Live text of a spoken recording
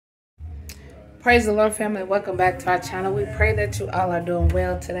Praise the Lord, family. Welcome back to our channel. We pray that you all are doing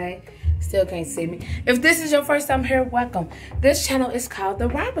well today. Still can't see me. If this is your first time here, welcome. This channel is called The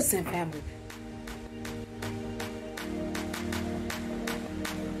Robertson Family.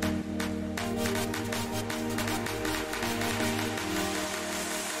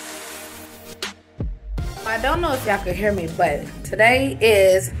 I don't know if y'all can hear me, but today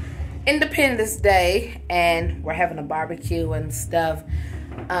is Independence Day and we're having a barbecue and stuff.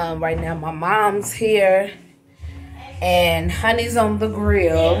 Right now my mom's here and Honey's on the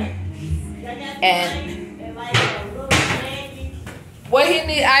grill. And what he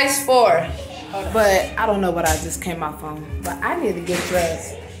need ice for? But I don't know what I just came off on. But I need to get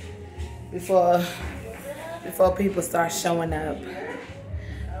dressed before people start showing up.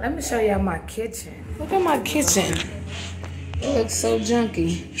 Let me show y'all my kitchen. Look at my kitchen. It looks so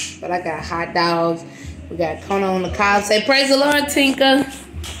junky. But I got hot dogs. We got corn on the cob. Say praise the Lord, Tinka.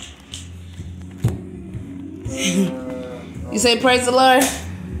 You say praise the Lord?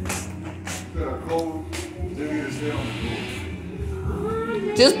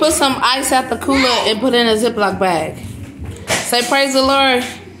 Just put some ice at the cooler and put it in a Ziploc bag. Say praise the Lord.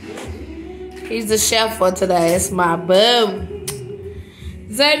 He's the chef for today. It's my boo.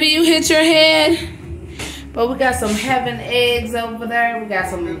 Xavier, you hit your head. But we got some heaven eggs over there. We got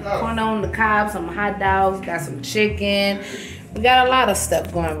some corn on the cob, some hot dogs, got some chicken. We got a lot of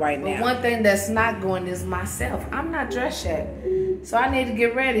stuff going right now. But one thing that's not going is myself. I'm not dressed yet. So I need to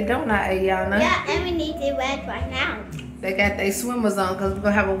get ready, don't I, Ayana? Yeah, and we need to get ready right now. They got their swimmers on because we're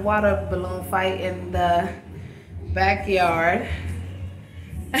going to have a water balloon fight in the backyard.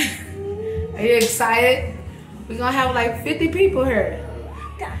 Are you excited? We're going to have like 50 people here.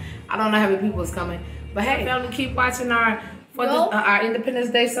 I don't know how many people is coming. But hey, family, keep watching our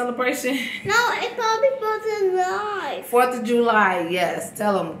Independence Day celebration. No, it's gonna be 4th of July. 4th of July, yes.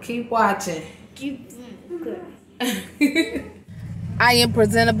 Tell them, keep watching. I am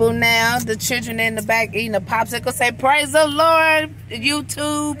presentable now. The children in the back eating a popsicle. Say, praise the Lord,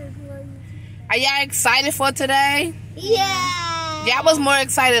 YouTube. Are y'all excited for today? Yeah. Y'all was more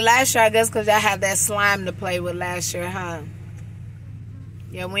excited last year, I guess, because y'all had that slime to play with last year, huh?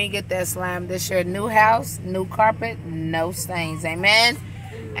 Yeah, we ain't get that slime this year. New house, new carpet, no stains. Amen?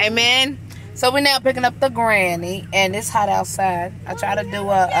 Amen? So we're now picking up the granny, and it's hot outside. I try to do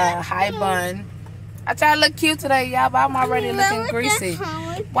a high bun. I try to look cute today, y'all, but I'm already looking greasy.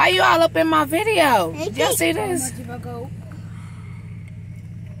 Why you all up in my video? Did y'all see this?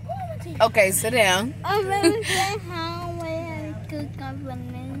 Okay, sit down.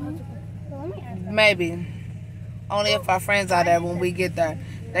 Maybe. Only if our friends are there when we get there.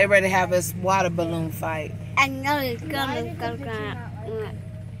 They ready to have us water balloon fight. I know it's gonna.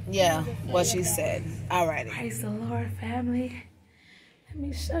 Yeah, what she said. Alrighty. Praise the Lord, family. Let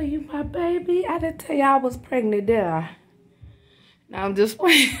me show you my baby. I didn't tell you I was pregnant, did I? Now I'm just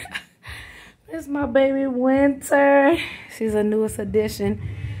playing. This is my baby Winter. She's the newest addition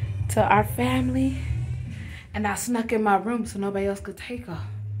to our family. And I snuck in my room so nobody else could take her.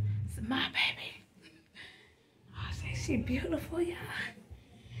 It's my baby. She beautiful, y'all.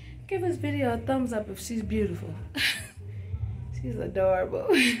 Give this video a thumbs up if she's beautiful. She's adorable.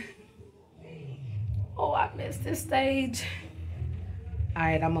 Oh, I missed this stage. All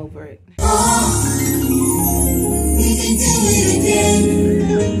right, I'm over it.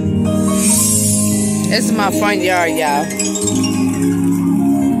 This is my front yard, y'all.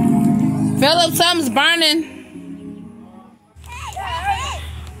 Philip, something's burning.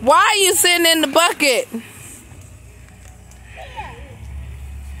 Why are you sitting in the bucket?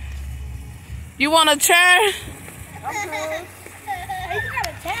 You want a chair? Okay. You got a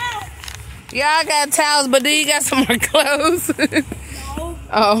towel? Yeah, I got towels, but do you got some more clothes? No.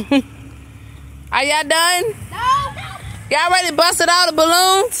 Oh. Are y'all done? No. Y'all already busted all the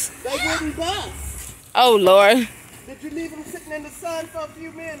balloons? They wouldn't bust. Oh, Lord. Did you leave them sitting in the sun for a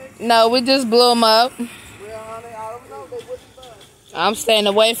few minutes? No, we just blew them up. Well, honey, I don't know. They wouldn't bust. I'm staying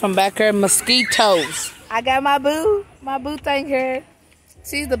away from back here mosquitoes. I got my boo. My boo thing here.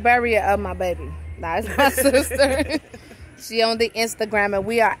 She's the barrier of my baby. Nah, it's my sister. She on the Instagram and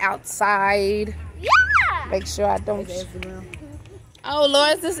we are outside. Yeah. Make sure I don't. Oh,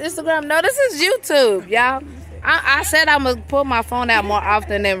 Lord, is this Instagram? No, this is YouTube, y'all. I said I'm going to pull my phone out more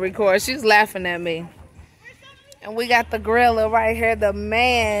often than record. She's laughing at me. And we got the griller right here, the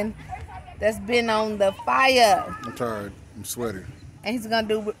man that's been on the fire. I'm tired. I'm sweaty. And he's going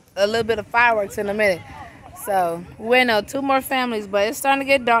to do a little bit of fireworks in a minute. So, we know 2 more families, but it's starting to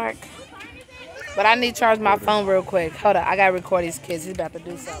get dark. But I need to charge my phone real quick. Hold up, I got to record these kids. He's about to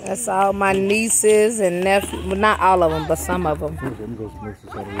do something. That's all my nieces and nephews. Well, not all of them, but some of them.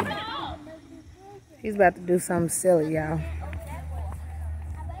 He's about to do something silly, y'all.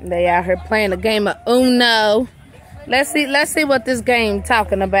 They out here playing a game of Uno. Let's see what this game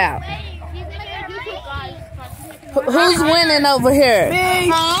talking about. Who's winning over here? Me.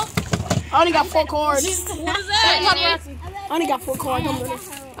 Huh? I only got 4 cards. What is that? I only got 4 cards.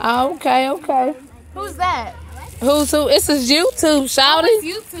 Oh, okay. Who's that? Who's who? This is YouTube, shawty.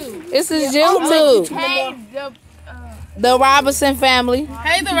 YouTube. This is YouTube. Hey, The Robertson family.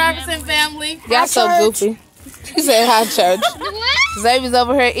 hey, the Robertson family. Y'all so goofy. He said hi, church. Xavier's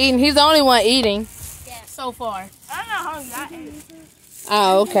over here eating. He's the only one eating. So far. I'm not hungry.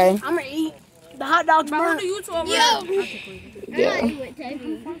 Oh, okay. I'm gonna eat the hot dogs. Who do you two over there? Yeah. I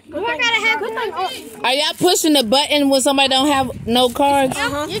gotta have good thing. Are y'all pushing the button when somebody don't have no cards? You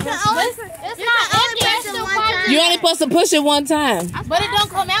can only. It's not only press one time. You only supposed to push it one time. But it don't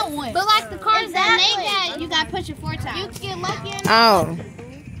come out once. But like the cards that they got, you gotta push it 4 times. You can get lucky. Oh.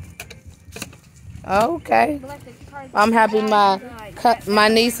 Okay. I'm happy my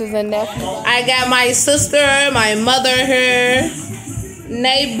nieces and nephews. I got my sister, my mother here,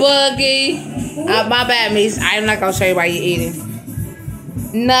 Nate Boogie. My bad, Mies. I'm not gonna show you why you're eating.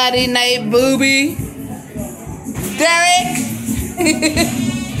 Nutty Nate Booby. Derek.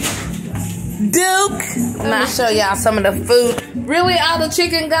 Duke. Let me show y'all some of the food. Really, all the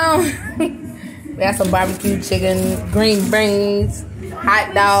chicken gone? We got some barbecue chicken, green beans,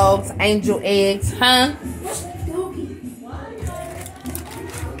 hot dogs, angel eggs, huh?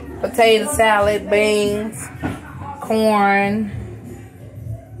 Potato salad, beans, corn,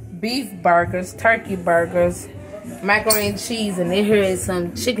 beef burgers, turkey burgers, macaroni and cheese, and then here is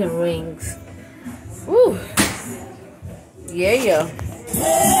some chicken wings. Woo. Yeah.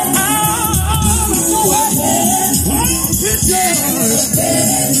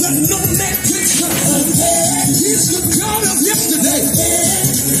 He's the God of yesterday,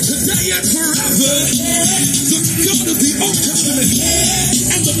 today, and forever. The God of the Old Testament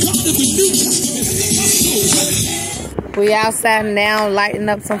and the God of the New Testament. We outside now lighting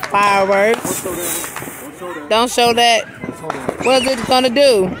up some fireworks. Don't show that. What is it gonna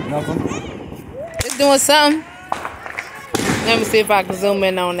do? Nothing. It's doing something. Let me see if I can zoom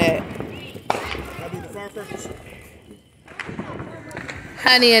in on that.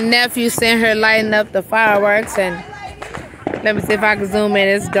 Honey and nephew sent her lighting up the fireworks, and let me see if I can zoom in.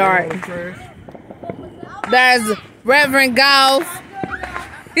 It's dark. There's Reverend Golf.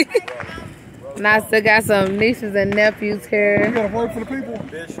 And I still got some nieces and nephews here. You gotta work for the people.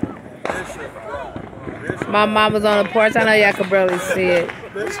 My mama's on the porch. I know y'all can barely see it.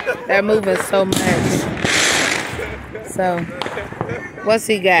 They're moving so much. So, what's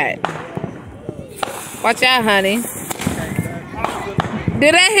he got? Watch out, honey.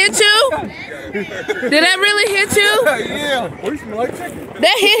 Did that hit you? Did that really hit you? Yeah. We smell like chicken.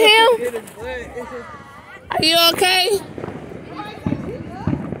 That hit him? Are you okay?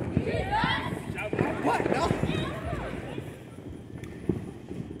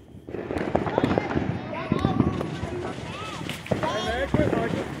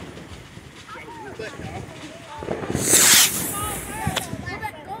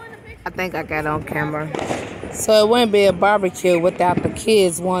 I think I got on camera. So it wouldn't be a barbecue without the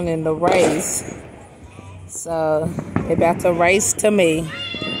kids wanting to race. So they about to race to me.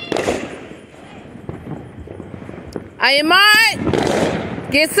 Are you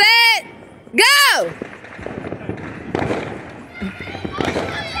marked? Get set, go!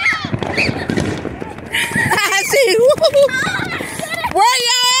 See, where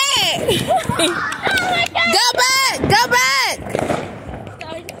y'all at? Go back, go back!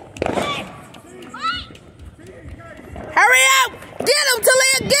 Hurry up! Get him,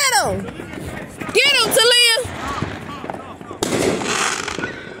 Talia, get him! Get him, Talia!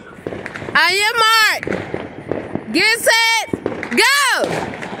 Are you marked? Get set, go!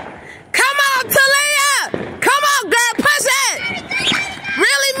 Come on, Talia! Come on, girl, push it!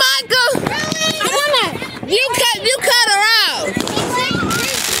 Really, Michael? You cut